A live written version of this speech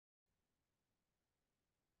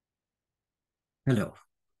Hello,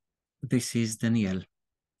 this is Daniel.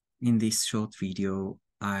 In this short video,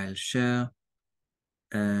 I'll share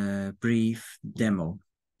a brief demo,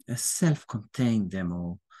 a self-contained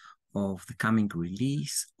demo of the coming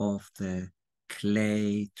release of the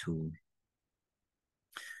Clay tool.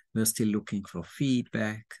 We're still looking for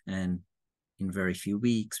feedback, and in very few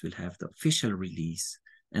weeks, we'll have the official release,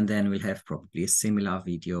 and then we'll have probably a similar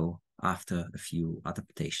video after a few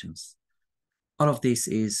adaptations. All of this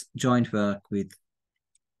is joint work with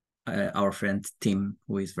our friend Tim,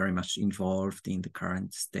 who is very much involved in the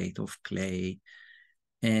current state of Clay,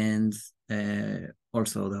 and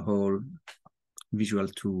also the whole visual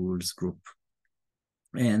tools group.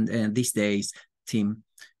 And these days, Tim,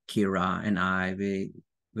 Kira, and I,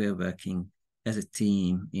 we're working as a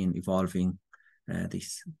team in evolving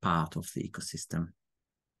this part of the ecosystem.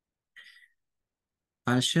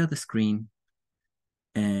 I'll share the screen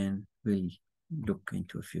and we'll look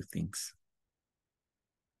into a few things.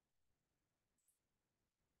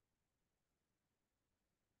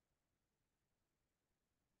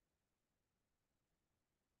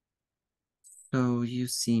 So you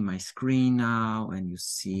see my screen now, and you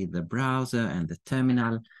see the browser and the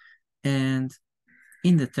terminal. And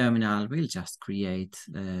in the terminal, we'll just create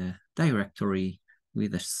a directory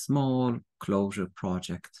with a small Clojure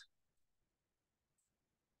project.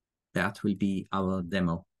 That will be our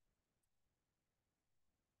demo.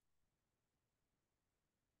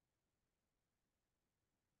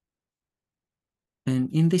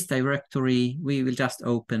 And in this directory, we will just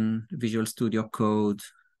open Visual Studio Code,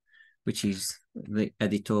 which is the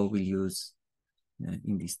editor we'll use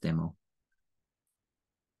in this demo.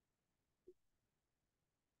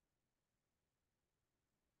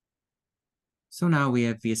 So now we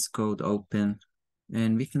have VS Code open,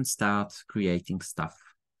 and we can start creating stuff.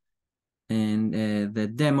 And the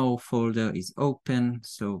demo folder is open,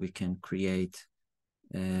 so we can create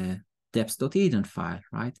a deps.eden file,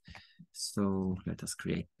 right? So let us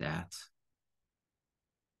create that.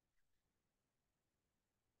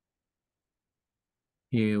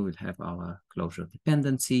 Here we'll have our Clojure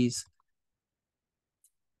dependencies.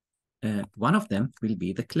 One of them will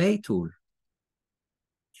be the Clay tool.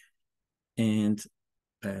 And,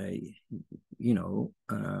 you know,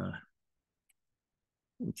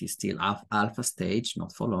 it is still alpha stage,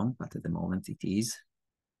 not for long, but at the moment it is.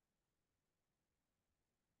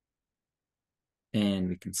 And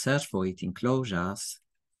we can search for it in Clojures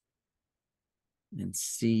and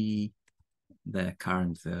see the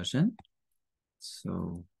current version.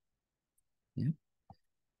 So, yeah.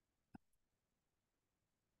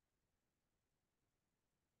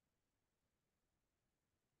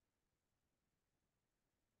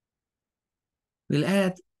 We'll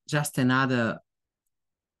add just another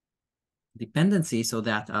dependency so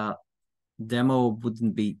that our demo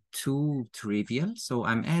wouldn't be too trivial. So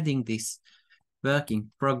I'm adding this work in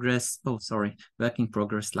progress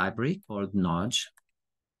library called Nodge.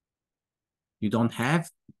 You don't have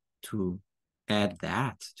to add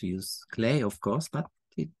that to use Clay, of course, but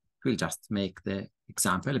it will just make the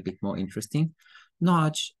example a bit more interesting.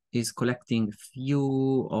 Nodge is collecting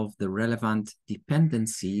few of the relevant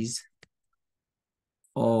dependencies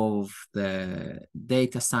of the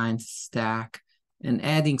data science stack and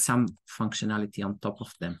adding some functionality on top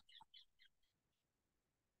of them.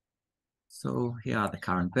 So here are the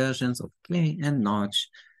current versions of Clay and Nodge,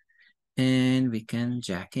 and we can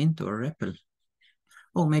jack into a REPL.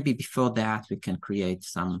 Or maybe before that, we can create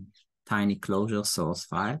some tiny Clojure source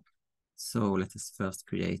file. So let us first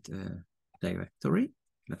create a directory.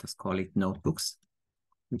 Let us call it notebooks,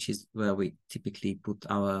 which is where we typically put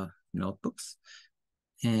our notebooks.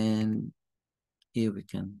 And here we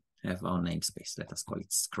can have our namespace. Let us call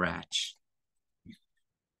it Scratch.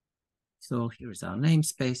 So here is our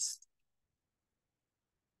namespace.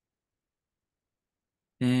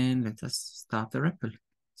 And let us start the REPL.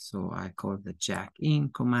 So I call the jack in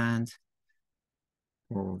command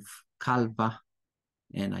of Calva,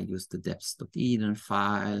 and I use the deps.eden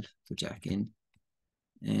file to jack in.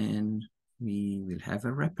 And we will have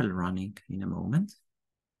a REPL running in a moment.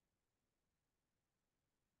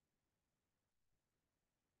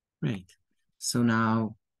 Great. So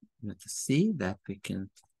now let us see that we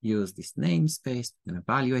can use this namespace and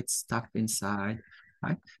evaluate stuff inside,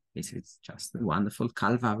 right? This is just the wonderful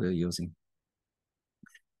Calva we're using.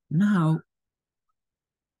 Now,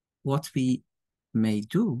 what we may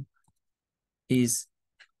do is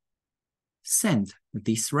send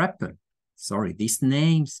this REPL, this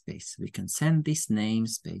namespace. We can send this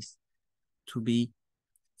namespace to be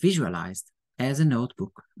visualized as a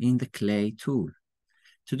notebook in the Clay tool.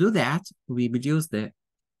 To do that, we will use the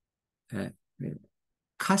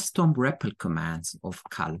custom REPL commands of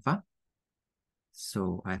Calva.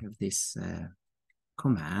 So I have this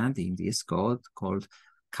command in this code called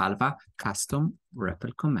Calva custom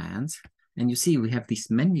REPL commands. And you see we have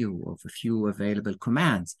this menu of a few available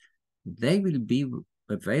commands. They will be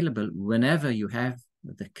available whenever you have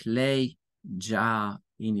the clay jar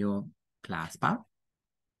in your class path.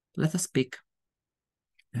 Let us pick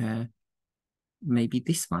maybe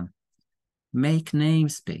this one. Make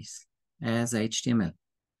namespace as HTML.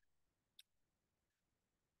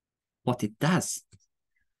 What it does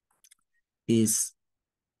is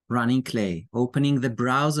running Clay, opening the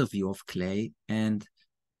browser view of Clay and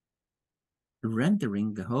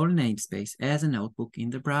rendering the whole namespace as a notebook in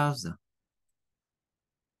the browser.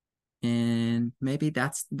 And maybe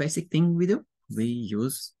that's the basic thing we do. We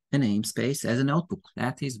use a namespace as a notebook.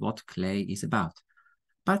 That is what Clay is about.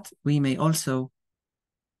 But we may also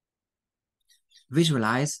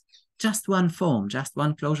visualize just one form, just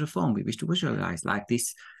one Clojure form we wish to visualize, like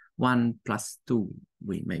this 1+2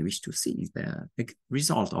 we may wish to see the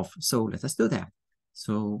result of. So let us do that.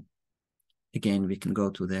 So again, we can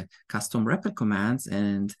go to the custom REPL commands,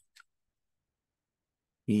 and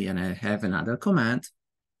here I have another command.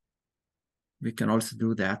 We can also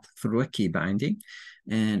do that through a key binding,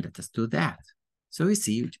 and let us do that. So we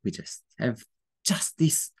see we just have just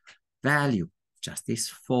this value, just this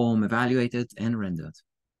form evaluated and rendered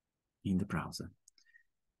in the browser.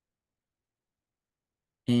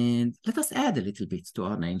 And let us add a little bit to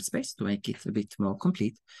our namespace to make it a bit more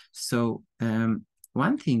complete. So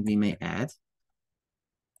one thing we may add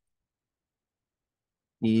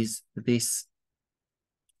is this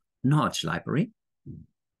notch library,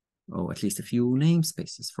 or at least a few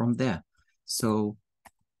namespaces from there. So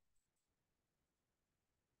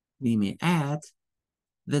we may add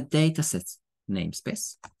the datasets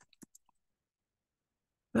namespace,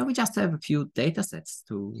 where we just have a few datasets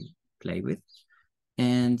to play with,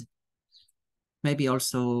 and maybe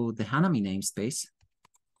also the Hanami namespace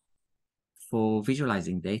for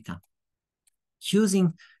visualizing data,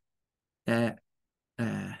 using a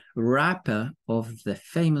wrapper of the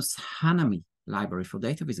famous Hanami library for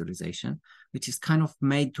data visualization, which is kind of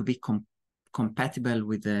made to be compatible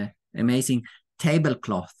with the amazing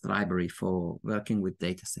tablecloth library for working with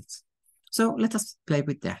datasets. So let us play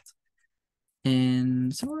with that.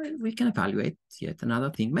 And so we can evaluate yet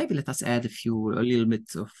another thing. Maybe let us add a little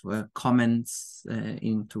bit of comments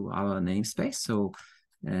into our namespace. So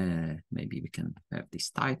maybe we can have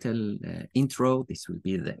this title, intro. This will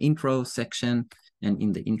be the intro section. And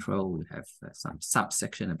in the intro, we'll have some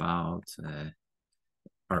subsection about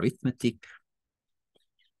arithmetic.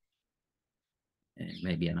 And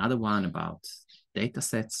maybe another one about data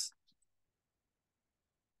sets.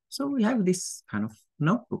 So we have this kind of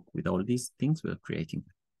notebook with all these things we're creating.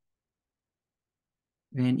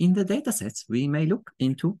 And in the datasets, we may look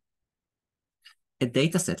into a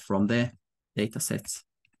dataset from the datasets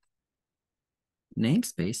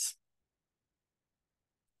namespace.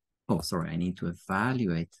 Oh, sorry, I need to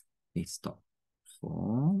evaluate this top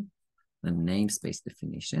form, the namespace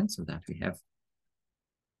definition, so that we have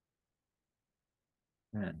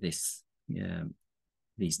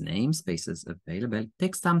these namespaces available. It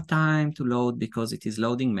takes some time to load because it is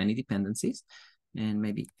loading many dependencies, and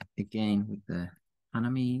maybe again with the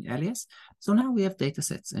Hanami alias. So now we have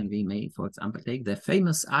datasets, and we may, for example, take the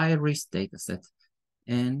famous iris dataset,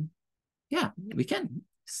 and yeah, we can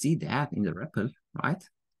see that in the REPL, right?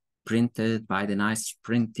 Printed by the nice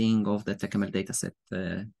printing of the TechML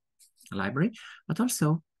dataset library, but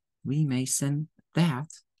also we may send that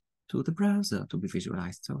to the browser to be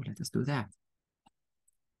visualized. So let us do that.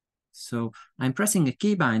 So I'm pressing a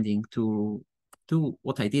key binding to do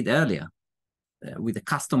what I did earlier with the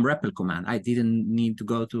custom REPL command. I didn't need to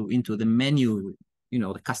go into the menu. You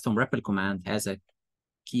know, the custom REPL command has a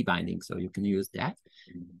key binding, so you can use that.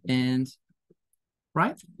 And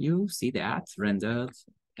right, you see that rendered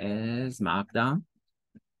as Markdown,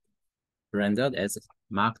 rendered as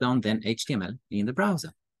Markdown, then HTML in the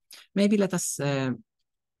browser. Maybe let us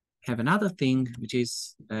have another thing, which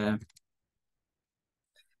is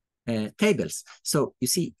tables. So you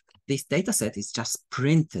see, this data set is just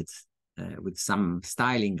printed with some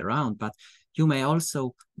styling around, but you may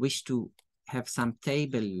also wish to have some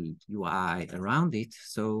table UI around it.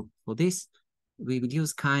 So for this, we would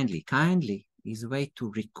use kindly. Kindly is a way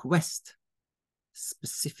to request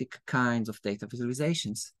specific kinds of data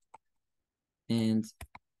visualizations. And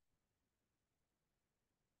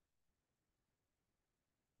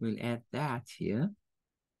we'll add that here.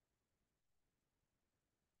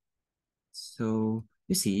 So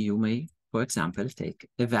you see, you may, for example, take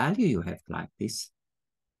a value you have like this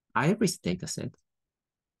iris dataset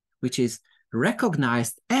which is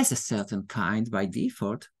recognized as a certain kind by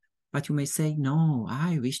default, but you may say, no,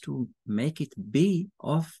 I wish to make it be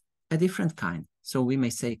of a different kind. So we may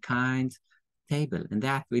say kind table, and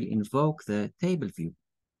that will invoke the table view.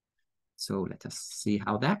 So let us see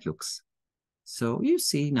how that looks. So you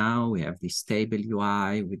see now we have this table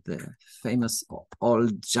UI with the famous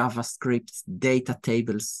old JavaScript data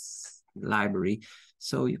tables library.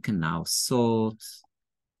 So you can now sort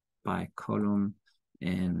by column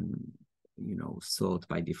and, you know, sort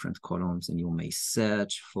by different columns, and you may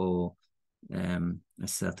search for a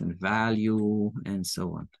certain value and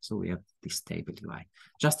so on. So we have this table UI.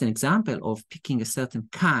 Just an example of picking a certain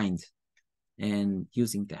kind and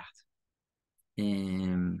using that.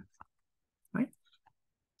 Right?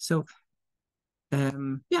 So,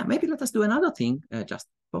 yeah, maybe let us do another thing just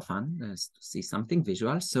for fun, to see something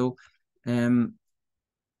visual. So,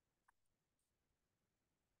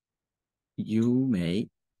 you may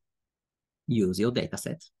use your data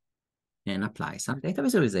set and apply some data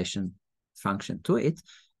visualization function to it.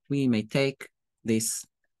 We may take this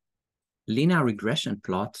linear regression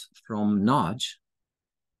plot from Nodge.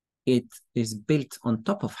 It is built on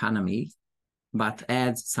top of Hanami, but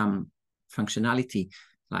adds some functionality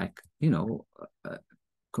like, you know,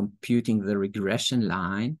 computing the regression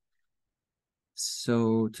line.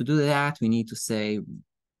 So to do that, we need to say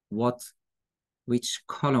which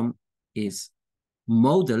column is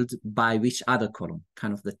modeled by which other column,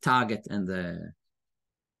 kind of the target and the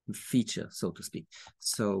feature, so to speak.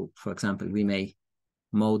 So, for example, we may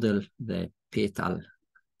model the petal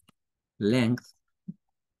length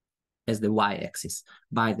as the y-axis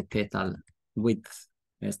by the petal width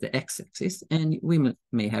as the x-axis, and we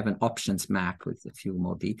may have an options map with a few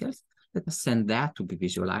more details. Let us send that to be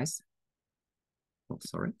visualized. Oh,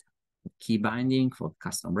 sorry. Key binding for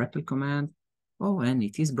custom REPL command. Oh, and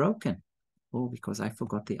it is broken. Oh, because I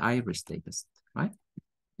forgot the iris status, right?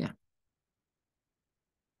 Yeah.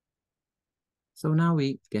 So now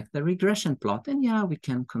we get the regression plot, and yeah, we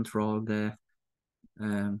can control the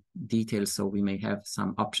details. So we may have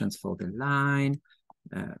some options for the line,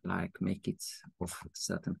 like make it of a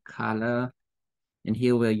certain color. And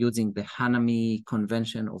here we're using the Hanami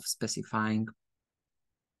convention of specifying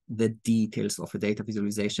the details of a data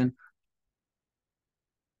visualization.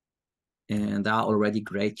 And there are already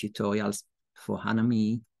great tutorials for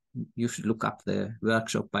Hanami. You should look up the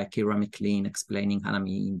workshop by Kira McLean explaining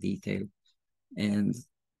Hanami in detail, and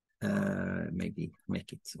maybe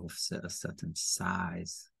make it of a certain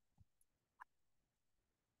size,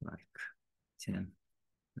 like 10.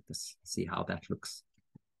 Let us see how that looks.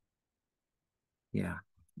 Yeah,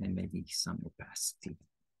 and maybe some opacity.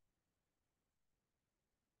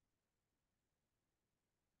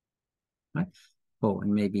 Right? Oh,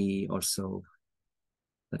 and maybe also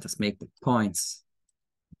let us make the points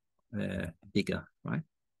bigger, right?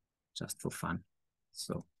 Just for fun.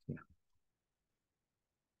 So, yeah.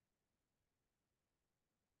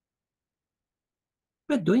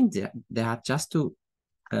 We're doing that just to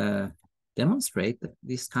demonstrate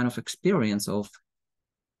this kind of experience of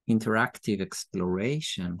interactive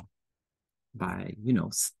exploration by, you know,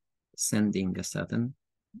 sending a certain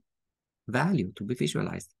value to be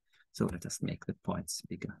visualized. So let us make the points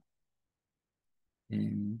bigger.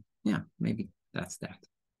 And yeah, maybe that's that.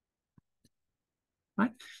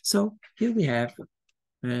 Right? So here we have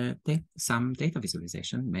some data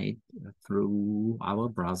visualization made through our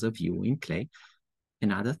browser view in Clay.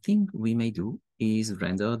 Another thing we may do is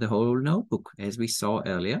render the whole notebook as we saw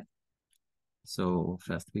earlier. So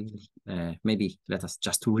first we maybe let us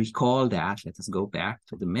just to recall that, let us go back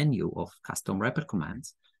to the menu of custom REPL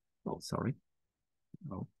commands. Oh, sorry.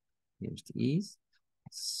 Oh, here it is.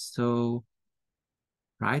 So,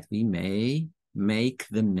 right, we may make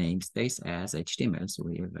the namespace as HTML. So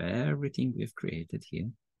we have everything we've created here.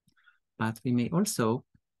 But we may also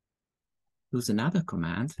use another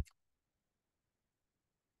command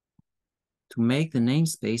to make the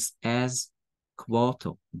namespace as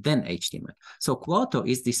Quarto, then HTML. So Quarto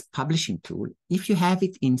is this publishing tool. If you have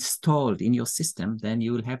it installed in your system, then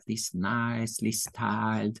you will have this nicely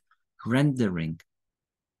styled rendering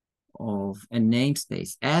of a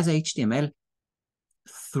namespace as HTML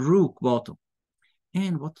through Quarto.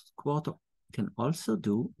 And what Quarto can also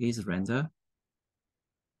do is render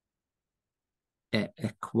a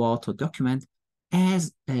Quarto document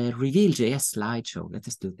as a Reveal.js slideshow. Let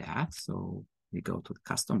us do that. So we go to the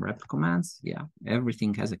custom REPL commands. Yeah,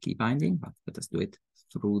 everything has a key binding, but let us do it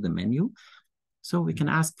through the menu. So we can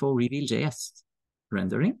ask for Reveal.js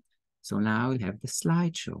rendering. So now we have the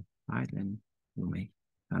slideshow, right? And we may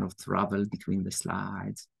kind of travel between the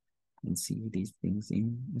slides and see these things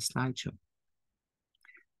in the slideshow.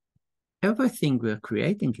 everything we're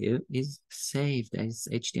creating here is saved as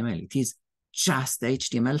HTML. It is just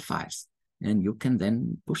HTML files. And you can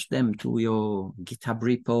then push them to your GitHub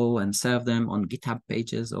repo and serve them on GitHub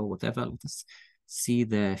pages or whatever. Let us see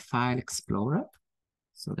the file explorer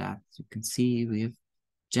so that you can see we've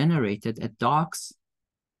generated a docs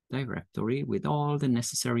directory with all the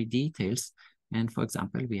necessary details. And for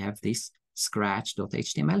example, we have this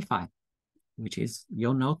scratch.html file, which is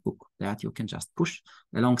your notebook that you can just push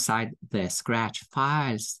alongside the Scratch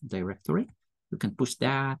files directory. You can push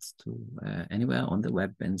that to anywhere on the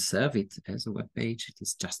web and serve it as a web page. It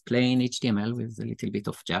is just plain HTML with a little bit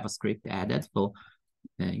of JavaScript added for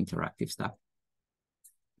interactive stuff.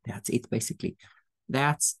 That's it, basically.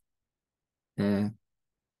 That's an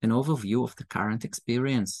overview of the current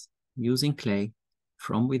experience using Clay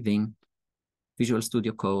from within Visual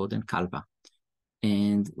Studio Code and Calva.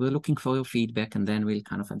 And we're looking for your feedback, and then we'll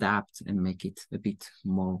kind of adapt and make it a bit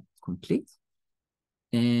more complete.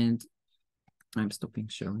 And I'm stopping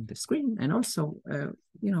sharing the screen. And also,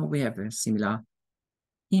 we have a similar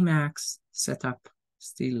Emacs setup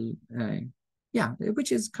still,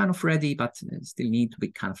 which is kind of ready, but still need to be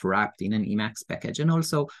kind of wrapped in an Emacs package. And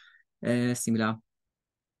also similar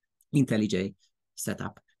IntelliJ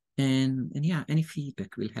setup. And yeah, any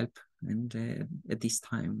feedback will help. And at this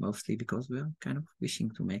time, mostly because we're kind of wishing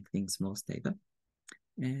to make things more stable.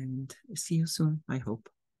 And see you soon, I hope.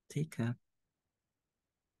 Take care.